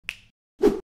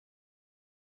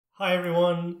Hi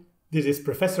everyone, this is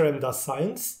Professor M. Does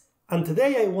Science, and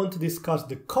today I want to discuss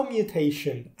the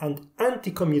commutation and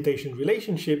anti-commutation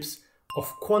relationships of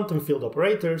quantum field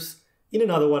operators in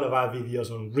another one of our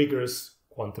videos on rigorous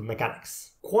quantum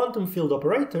mechanics. Quantum field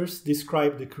operators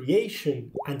describe the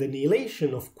creation and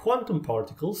annihilation of quantum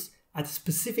particles at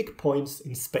specific points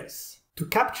in space. To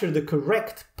capture the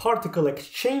correct particle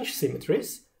exchange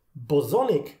symmetries,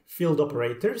 bosonic field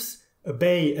operators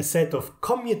obey a set of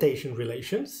commutation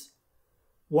relations,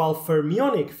 while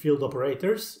fermionic field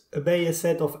operators obey a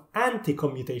set of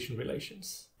anticommutation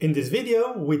relations. In this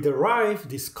video, we derive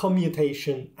these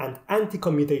commutation and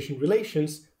anticommutation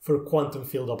relations for quantum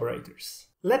field operators.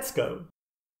 Let's go!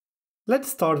 Let's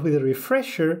start with a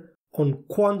refresher on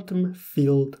quantum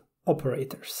field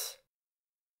operators.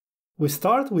 We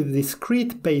start with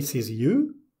discrete basis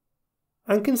U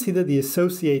and consider the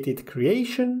associated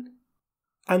creation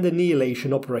and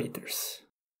annihilation operators.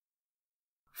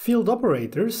 Field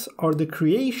operators are the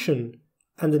creation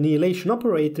and annihilation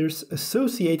operators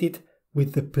associated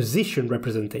with the position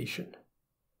representation.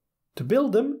 To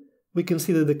build them, we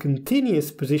consider the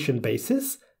continuous position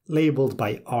basis labeled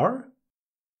by R,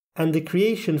 and the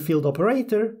creation field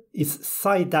operator is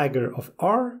psi dagger of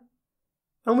R,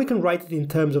 and we can write it in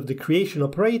terms of the creation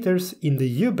operators in the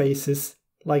U basis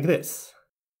like this.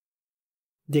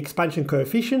 The expansion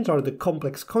coefficients are the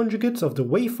complex conjugates of the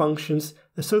wave functions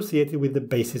associated with the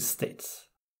basis states.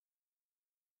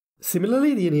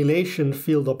 Similarly, the annihilation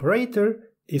field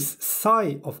operator is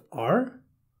psi of R,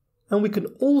 and we can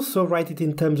also write it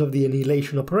in terms of the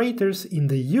annihilation operators in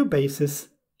the U basis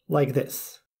like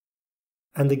this.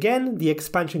 And again, the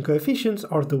expansion coefficients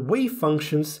are the wave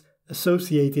functions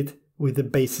associated with the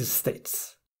basis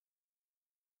states.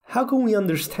 How can we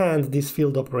understand these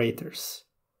field operators?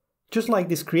 Just like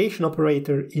this creation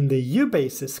operator in the U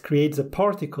basis creates a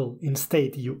particle in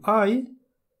state Ui,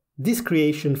 this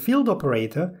creation field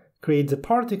operator creates a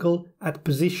particle at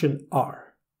position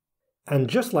R. And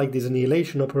just like this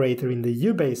annihilation operator in the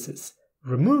U basis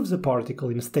removes a particle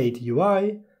in state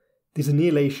Ui, this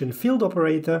annihilation field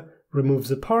operator removes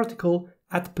a particle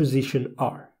at position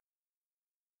R.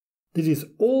 This is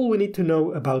all we need to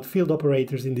know about field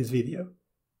operators in this video.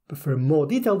 But for a more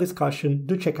detailed discussion,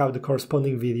 do check out the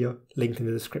corresponding video linked in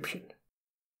the description.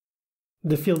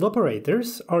 The field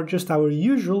operators are just our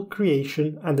usual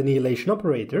creation and annihilation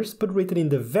operators, but written in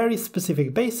the very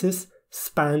specific basis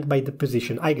spanned by the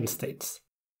position eigenstates.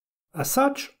 As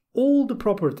such, all the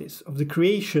properties of the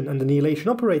creation and annihilation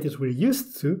operators we're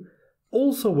used to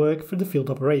also work for the field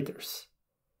operators.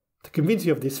 To convince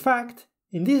you of this fact,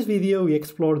 in this video we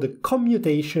explore the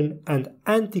commutation and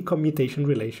anti-commutation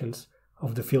relations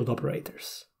of the field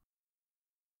operators.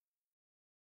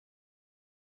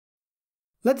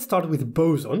 Let's start with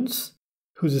bosons,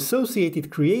 whose associated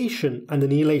creation and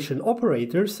annihilation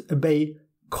operators obey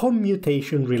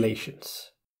commutation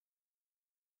relations.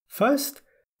 First,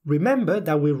 remember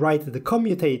that we write the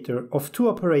commutator of two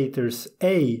operators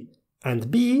A and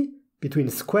B between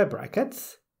square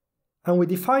brackets, and we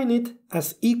define it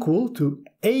as equal to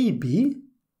AB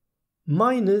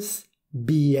minus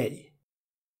BA.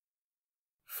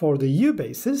 For the U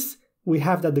basis, we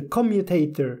have that the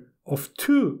commutator of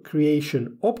two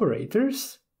creation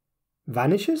operators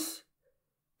vanishes,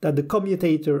 that the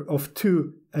commutator of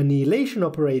two annihilation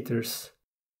operators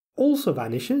also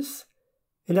vanishes,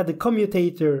 and that the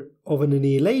commutator of an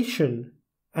annihilation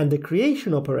and the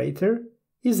creation operator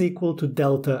is equal to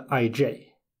delta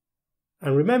ij.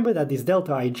 And remember that this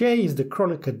delta ij is the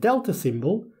Kronecker delta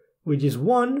symbol, which is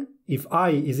 1 if I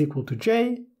is equal to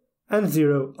j and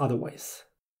 0 otherwise.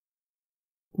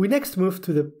 We next move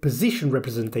to the position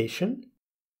representation,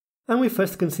 and we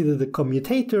first consider the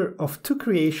commutator of two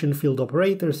creation field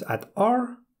operators at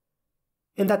R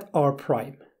and at R'.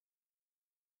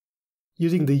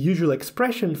 Using the usual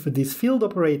expression for these field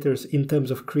operators in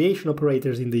terms of creation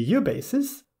operators in the U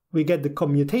basis, we get the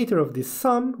commutator of this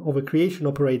sum over creation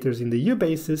operators in the U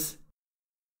basis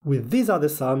with this other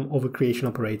sum over creation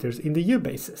operators in the U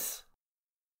basis.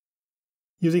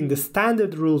 Using the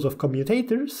standard rules of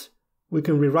commutators, we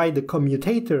can rewrite the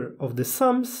commutator of the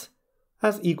sums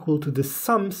as equal to the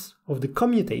sums of the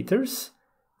commutators,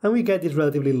 and we get this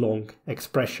relatively long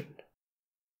expression.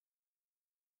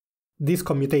 These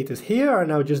commutators here are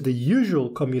now just the usual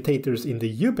commutators in the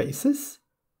U basis,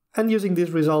 and using this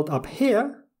result up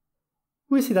here,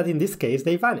 we see that in this case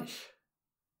they vanish.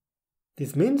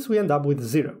 This means we end up with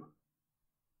 0.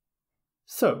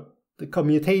 So, the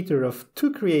commutator of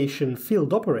two creation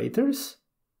field operators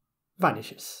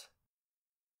vanishes.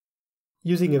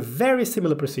 Using a very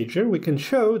similar procedure, we can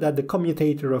show that the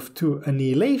commutator of two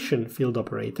annihilation field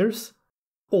operators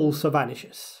also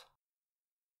vanishes.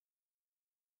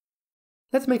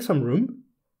 Let's make some room,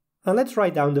 and let's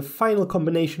write down the final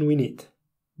combination we need.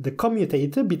 The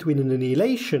commutator between an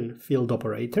annihilation field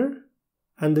operator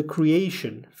and the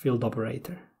creation field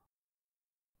operator.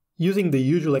 Using the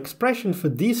usual expression for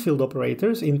these field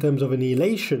operators in terms of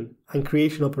annihilation and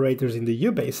creation operators in the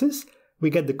U basis, we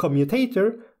get the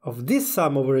commutator of this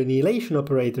sum over annihilation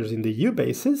operators in the U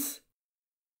basis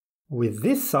with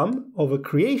this sum over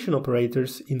creation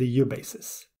operators in the U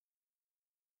basis.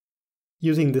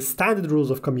 Using the standard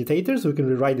rules of commutators, we can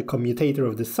rewrite the commutator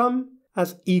of the sum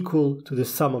as equal to the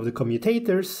sum of the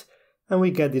commutators, and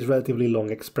we get this relatively long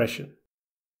expression.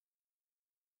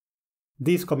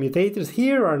 These commutators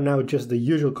here are now just the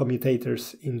usual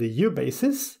commutators in the U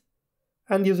basis,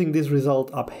 and using this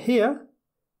result up here,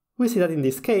 we see that in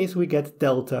this case we get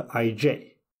delta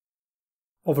ij.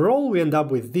 Overall, we end up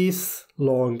with this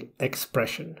long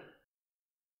expression.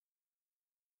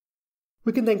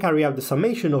 We can then carry out the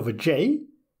summation over j,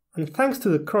 and thanks to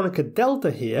the Kronecker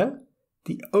delta here,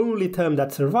 the only term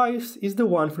that survives is the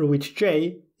one for which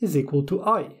j is equal to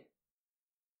I.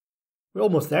 We're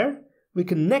almost there. We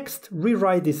can next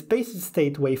rewrite this basis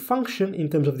state wave function in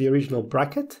terms of the original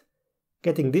bracket,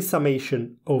 getting this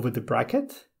summation over the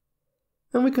bracket,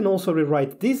 and we can also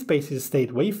rewrite this basis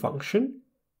state wave function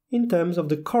in terms of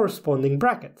the corresponding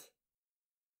bracket.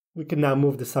 We can now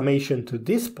move the summation to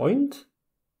this point,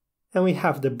 and we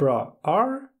have the bra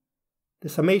r, the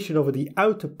summation over the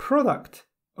outer product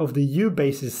of the U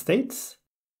basis states,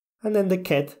 and then the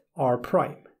ket r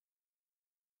prime.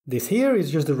 This here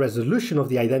is just the resolution of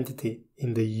the identity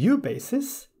in the U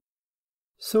basis,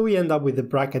 so we end up with the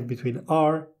bracket between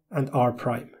r and r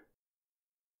prime.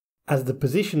 As the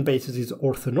position basis is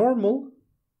orthonormal,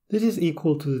 this is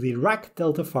equal to the Dirac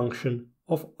delta function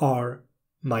of r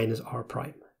minus r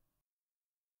prime.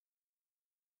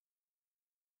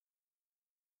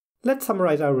 Let's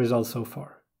summarize our results so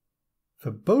far.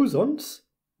 For bosons,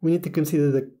 we need to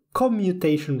consider the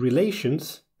commutation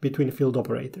relations between field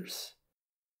operators.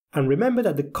 And remember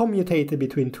that the commutator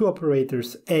between two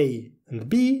operators A and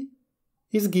B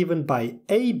is given by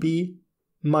AB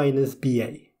minus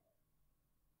BA.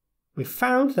 We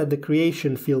found that the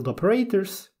creation field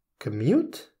operators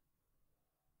commute,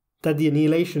 that the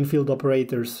annihilation field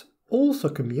operators also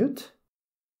commute,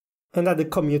 and that the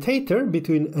commutator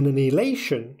between an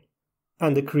annihilation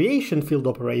and the creation field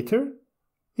operator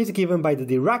is given by the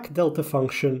Dirac delta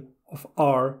function of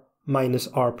r minus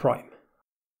r prime.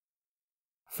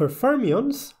 For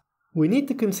fermions, we need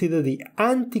to consider the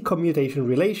anticommutation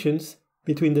relations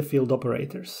between the field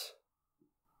operators.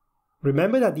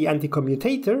 Remember that the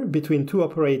anticommutator between two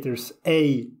operators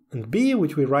A and B,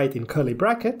 which we write in curly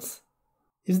brackets,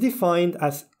 is defined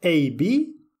as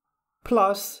AB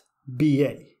plus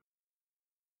BA.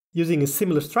 Using a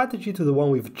similar strategy to the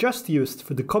one we've just used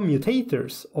for the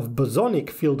commutators of bosonic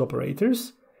field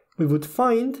operators, we would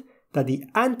find that the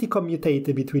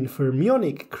anticommutator between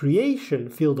fermionic creation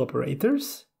field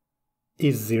operators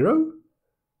is 0,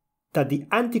 that the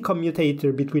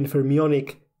anticommutator between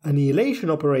fermionic annihilation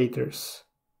operators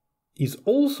is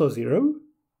also 0,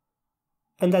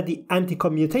 and that the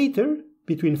anticommutator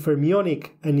between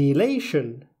fermionic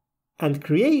annihilation and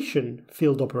creation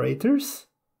field operators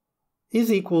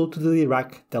is equal to the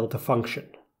Dirac delta function.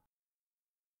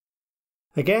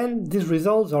 Again, these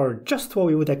results are just what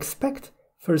we would expect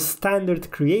for standard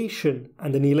creation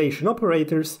and annihilation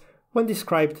operators when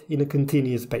described in a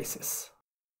continuous basis.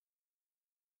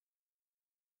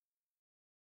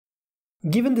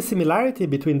 Given the similarity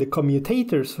between the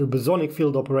commutators for bosonic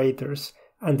field operators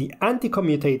and the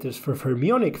anticommutators for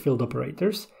fermionic field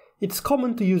operators, it's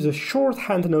common to use a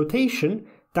shorthand notation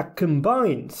that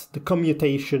combines the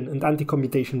commutation and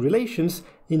anticommutation relations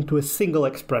into a single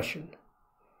expression.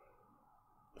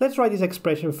 Let's write this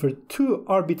expression for two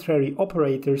arbitrary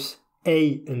operators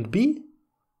A and B,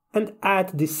 and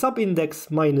add the subindex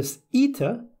minus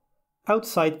eta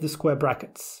outside the square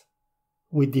brackets.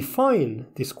 We define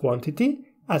this quantity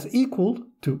as equal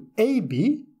to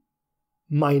AB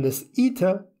minus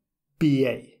eta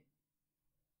BA.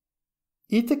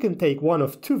 Eta can take one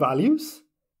of two values.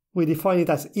 We define it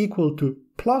as equal to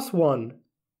 +1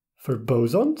 for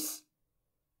bosons,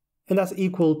 and as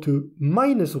equal to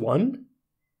 -1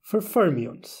 for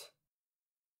fermions.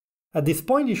 At this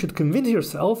point, you should convince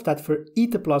yourself that for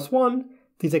eta +1,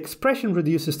 this expression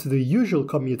reduces to the usual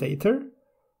commutator,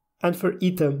 and for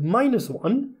eta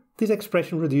 -1, this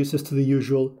expression reduces to the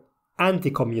usual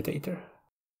anticommutator.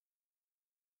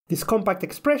 This compact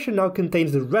expression now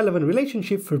contains the relevant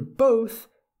relationship for both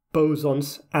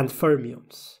bosons and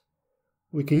fermions.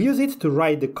 We can use it to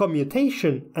write the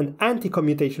commutation and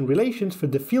anticommutation relations for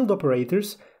the field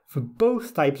operators for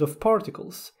both types of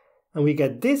particles. And we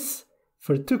get this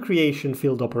for two creation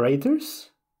field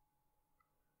operators.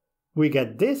 We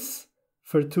get this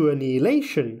for two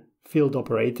annihilation field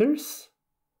operators.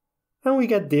 And we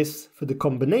get this for the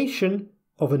combination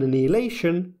of an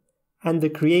annihilation and the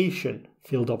creation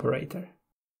field operator.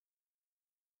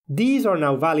 These are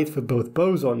now valid for both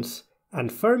bosons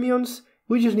and fermions.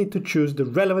 We just need to choose the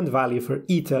relevant value for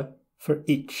eta for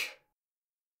each.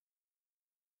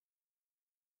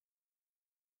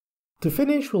 To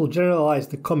finish, we'll generalize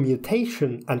the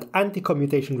commutation and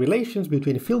anticommutation relations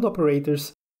between field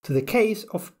operators to the case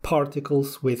of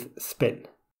particles with spin.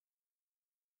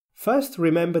 First,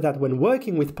 remember that when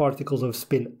working with particles of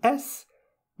spin s,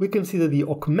 we consider the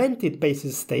augmented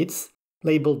basis states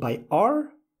labeled by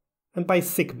r and by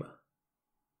sigma.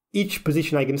 Each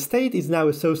position eigenstate is now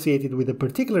associated with a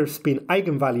particular spin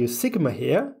eigenvalue sigma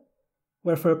here,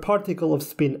 where for a particle of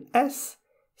spin s,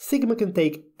 sigma can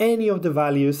take any of the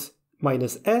values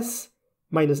minus s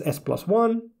plus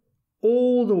 1,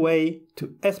 all the way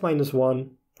to s minus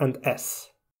 1 and s.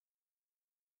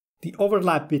 The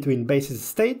overlap between basis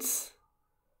states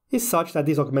is such that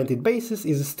this augmented basis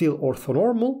is still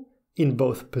orthonormal in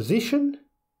both position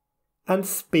and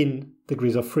spin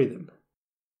degrees of freedom.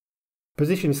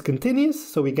 Position is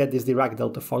continuous, so we get this Dirac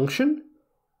delta function,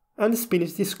 and spin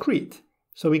is discrete,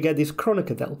 so we get this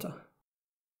Kronecker delta.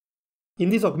 In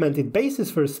this augmented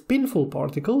basis for spinful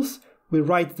particles, we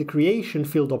write the creation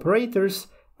field operators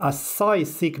as psi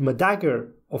sigma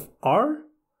dagger of r,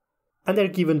 and they're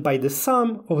given by the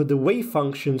sum over the wave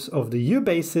functions of the U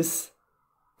basis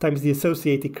times the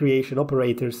associated creation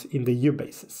operators in the U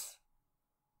basis.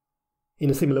 In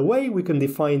a similar way, we can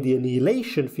define the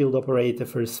annihilation field operator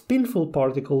for spinful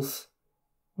particles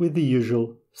with the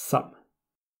usual sum.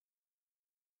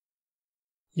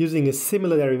 Using a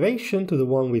similar derivation to the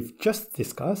one we've just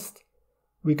discussed,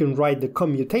 we can write the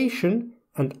commutation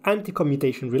and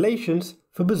anticommutation relations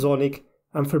for bosonic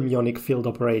and fermionic field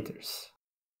operators.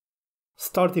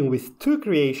 Starting with two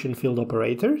creation field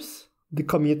operators, the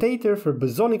commutator for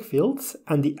bosonic fields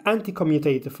and the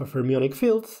anticommutator for fermionic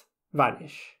fields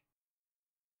vanish.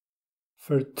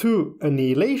 For two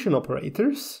annihilation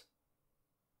operators,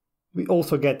 we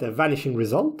also get a vanishing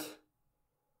result,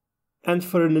 and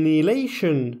for an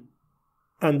annihilation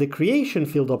and the creation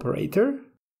field operator,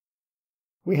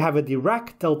 we have a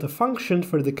Dirac delta function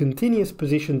for the continuous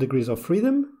position degrees of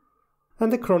freedom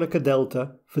and the Kronecker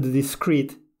delta for the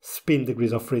discrete spin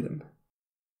degrees of freedom.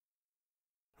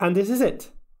 And this is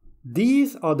it.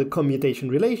 These are the commutation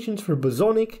relations for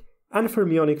bosonic and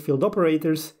fermionic field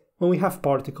operators when we have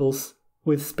particles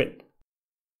with spin.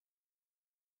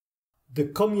 The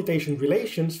commutation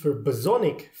relations for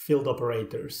bosonic field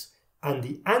operators and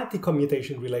the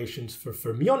anticommutation relations for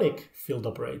fermionic field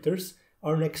operators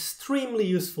are an extremely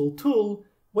useful tool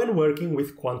when working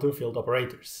with quantum field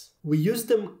operators. We use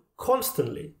them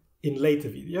constantly in later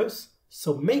videos,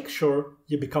 so make sure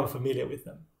you become familiar with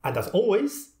them. And as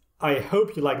always, I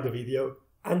hope you liked the video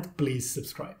and please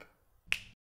subscribe.